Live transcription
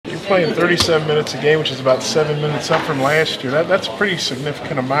playing 37 minutes a game, which is about 7 minutes up from last year. That's a pretty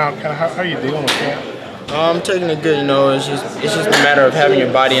significant amount. Kind of how are you dealing with that? I'm taking it good, you know. It's just a matter of having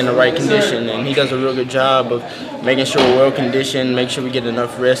your body in the right condition, and he does a real good job of making sure we're well conditioned, make sure we get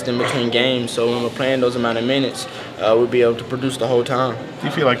enough rest in between games. So when we're playing those amount of minutes, we'll be able to produce the whole time. Do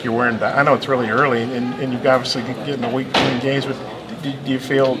you feel like you're wearing down? I know it's really early, and you've obviously getting a week between games, but do you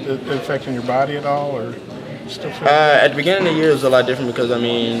feel it affecting your body at all, or? At the beginning of the year, it was a lot different because, I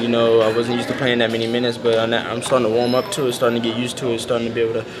mean, you know, I wasn't used to playing that many minutes, but I'm starting to warm up to it, starting to get used to it, starting to be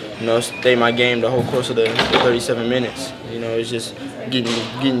able to, you know, stay my game the whole course of the 37 minutes. You know, it's just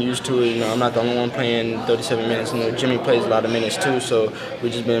getting used to it. You know, I'm not the only one playing 37 minutes. You know, Jimmy plays a lot of minutes too, so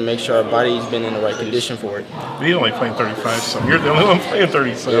we've just been to make sure our body's been in the right condition for it. But he's only playing 35, so you're the only one playing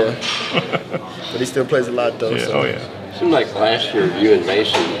 37. Yeah. But he still plays a lot, though. Yeah, so. Oh, yeah. It seemed like last year you and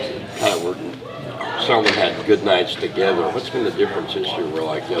Mason kind of were seldom had good nights together. What's been the difference this year? Where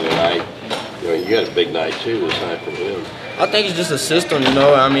like the other night, you know, you had a big night too this night from him. I think it's just a system, you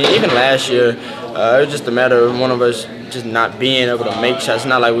know. I mean, even last year, it was just a matter of one of us just not being able to make shots. It's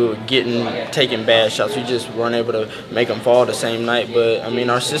not like we were taking bad shots. We just weren't able to make them fall the same night. But, I mean,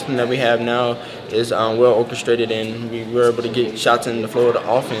 our system that we have now is well orchestrated, and we were able to get shots in the flow of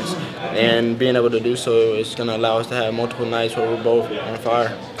the offense. And being able to do so is going to allow us to have multiple nights where we're both on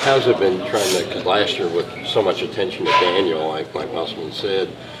fire. How's it been trying to, because last year with so much attention to Daniel, like Musselman said,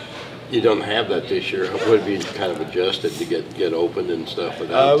 you don't have that this year. Would be kind of adjusted to get open and stuff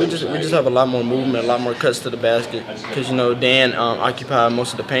without we just have a lot more movement, a lot more cuts to the basket. Because, you know, Dan occupied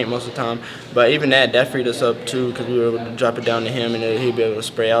most of the paint most of the time. But even that freed us up too, because we were able to drop it down to him and he'd be able to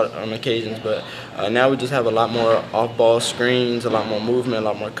spray out on occasions. But now we just have a lot more off-ball screens, a lot more movement, a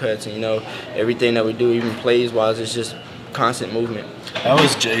lot more cuts, and, you know, everything that we do, even plays-wise, is just constant movement. How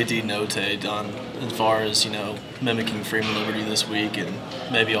was JD Notte done as far as, you know, mimicking Freeman Liberty this week and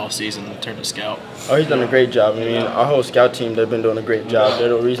maybe all season in terms of scout? Oh, he's done a great job. I mean, our whole scout team, they've been doing a great job. They're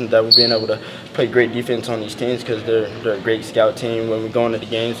the reason that we've been able to play great defense on these teams, because they're a great scout team. When we go into the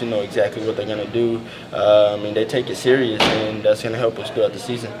games, we know exactly what they're going to do. I mean, they take it serious, and that's going to help us throughout the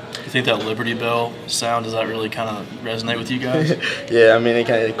season. Do you think that Liberty Bell sound, does that really kind of resonate with you guys? Yeah, I mean,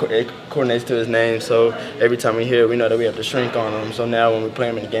 it coordinates to his name, so every time we hear it, we know that we have to shrink on him. So now when we play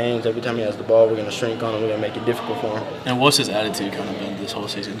him in the games, every time he has the ball, we're going to shrink on him. We're going to make it difficult for him. And what's his attitude kind of been this whole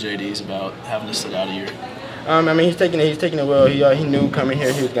season, JD's, about having to sit out a year? I mean, he's taking it well. He knew coming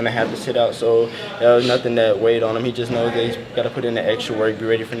here he was going to have to sit out, so there was nothing that weighed on him. He just knows that he's got to put in the extra work, be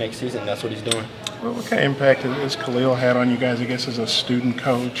ready for next season. That's what he's doing. Well, what kind of impact has Khalil had on you guys, I guess, as a student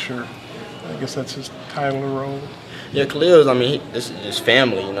coach, or I guess that's his title or role? Yeah, Khalil, I mean, this is his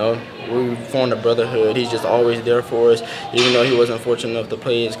family, you know. We formed a brotherhood. He's just always there for us. Even though he wasn't fortunate enough to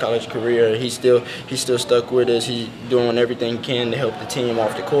play his college career, he's still stuck with us. He's doing everything he can to help the team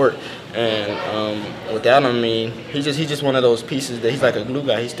off the court. And without him, I mean, he's just one of those pieces that he's like a glue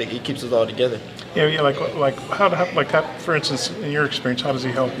guy. He keeps us all together. Yeah, like how, for instance, in your experience, how does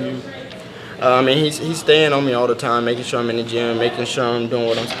he help you? I mean, he's staying on me all the time, making sure I'm in the gym, making sure I'm doing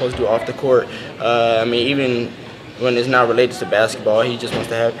what I'm supposed to do off the court. I mean, even when it's not related to basketball, he just wants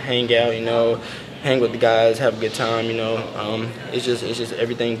to hang out, you know, hang with the guys, have a good time, you know. It's just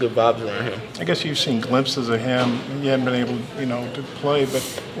everything, good vibes around him. I guess you've seen glimpses of him. You hadn't been able, you know, to play, but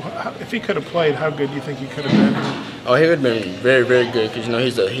if he could have played, how good do you think he could have been? Oh, he would have been very, very good, because, you know,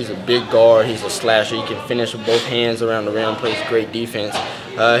 he's a big guard, he's a slasher, he can finish with both hands around the rim, plays great defense.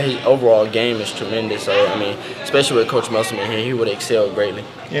 His overall game is tremendous, so, I mean, especially with Coach Musselman here, he would excel greatly.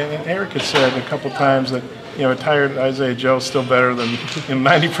 Yeah, and Eric has said a couple times that, you know, retired Isaiah Joe's still better than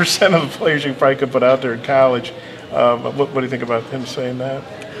 90% of the players you probably could put out there in college. What do you think about him saying that?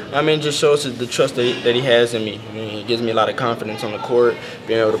 I mean, it just shows the trust that he has in me. I mean, he gives me a lot of confidence on the court,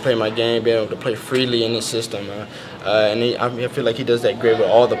 being able to play my game, being able to play freely in the system. I feel like he does that great with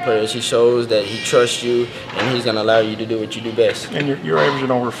all the players. He shows that he trusts you, and he's going to allow you to do what you do best. And you're averaging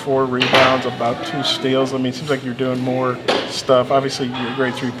over 4 rebounds, about 2 steals. I mean, it seems like you're doing more stuff. Obviously, you're a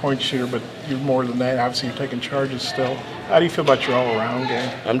great three-point shooter, but you're more than that. Obviously, you're taking charges still. How do you feel about your all-around game?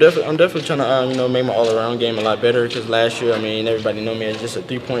 I'm definitely trying to you know, make my all-around game a lot better, because last year, I mean, everybody know me as just a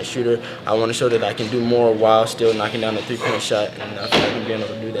three-point shooter. I want to show that I can do more while still knocking down the three-point shot, and I feel like I'm being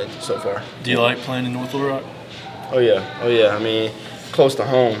able to do that so far. Do you like playing in North Little Rock? Oh yeah. I mean, close to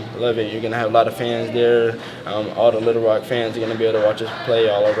home. I love it. You're gonna have a lot of fans there. All the Little Rock fans are gonna be able to watch us play.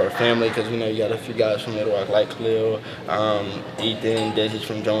 All of our family, because we know you got a few guys from Little Rock, like Khalil, Ethan, Desi's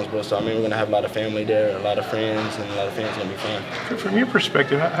from Jonesboro. So I mean, we're gonna have a lot of family there, a lot of friends, and a lot of fans gonna be fun. From your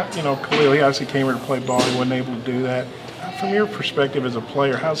perspective, you know, Khalil, he obviously came here to play ball. He wasn't able to do that. From your perspective as a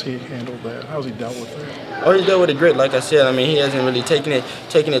player, how's he handled that? How's he dealt with that? Oh, he dealt with it great. Like I said, I mean, he hasn't really taken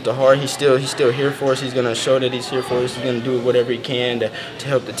it to heart. He's still here for us. He's gonna show that he's here for us. He's gonna do whatever he can to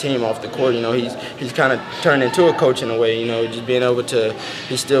help the team off the court. You know, he's kind of turned into a coach in a way. You know, just being able to.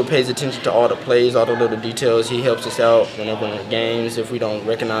 He still pays attention to all the plays, all the little details. He helps us out whenever in the games. If we don't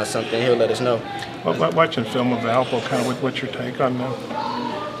recognize something, he'll let us know. Well, watching film of Valpo, kind of what's your take on them?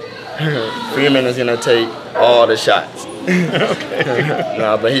 Freeman is gonna take all the shots. Okay.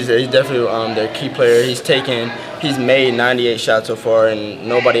 No, but he's definitely their key player. He's made 98 shots so far, and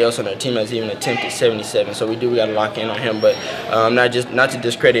nobody else on their team has even attempted 77. So we got to lock in on him. But not to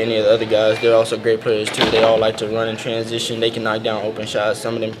discredit any of the other guys, they're also great players too. They all like to run in transition. They can knock down open shots.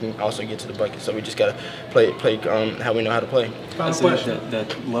 Some of them can also get to the bucket. So we just got to play how we know how to play. I see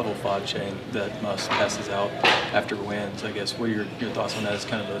that level 5 chain that Muss passes out after wins. I guess what are your thoughts on that? It's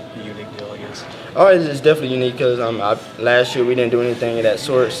kind of a unique deal, I guess. Oh, it's definitely unique because last year we didn't do anything of that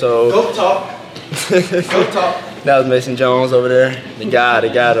sort. So Go talk. Go talk. That was Mason Jones over there, the guy,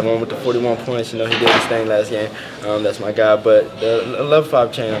 the one with the 41 points. You know, he did his thing last game. That's my guy. But the level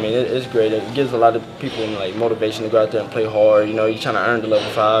 5 chain, I mean, it's great. It gives a lot of people like motivation to go out there and play hard. You know, you're trying to earn the level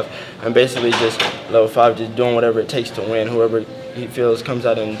 5, and basically just level 5, just doing whatever it takes to win. Whoever he feels comes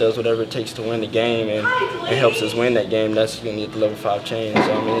out and does whatever it takes to win the game, and it helps us win that game. That's gonna get the level 5 chain.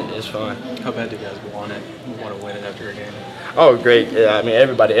 So I mean, it's fun. How bad do you guys want to win it after a game? Oh, great. Yeah, I mean,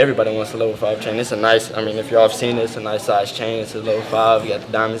 everybody wants a level 5 chain. It's a nice, I mean, if y'all have seen it, it's a nice size chain. It's a level 5. You got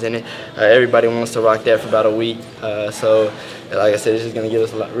the diamonds in it. Everybody wants to rock that for about a week. So, like I said, it's just going to give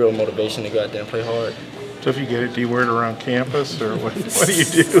us a lot, real motivation to go out there and play hard. So if you get it, do you wear it around campus, or what do you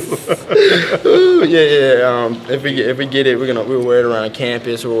do? Ooh, yeah. If we get it, we'll wear it around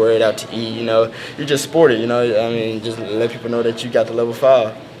campus. We'll wear it out to eat. You know, you just sport it. You know, I mean, just let people know that you got the level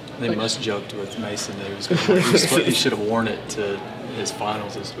 5. They must joked with Mason that he should have worn it to his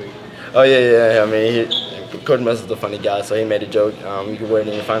finals this week. Oh yeah. I mean, Coach Mess is a funny guy, so he made a joke. You can wear it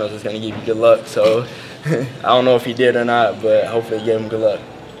in your finals. It's gonna give you good luck. So I don't know if he did or not, but hopefully it gave him good luck.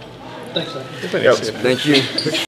 Thanks, sir. Yep, thank you.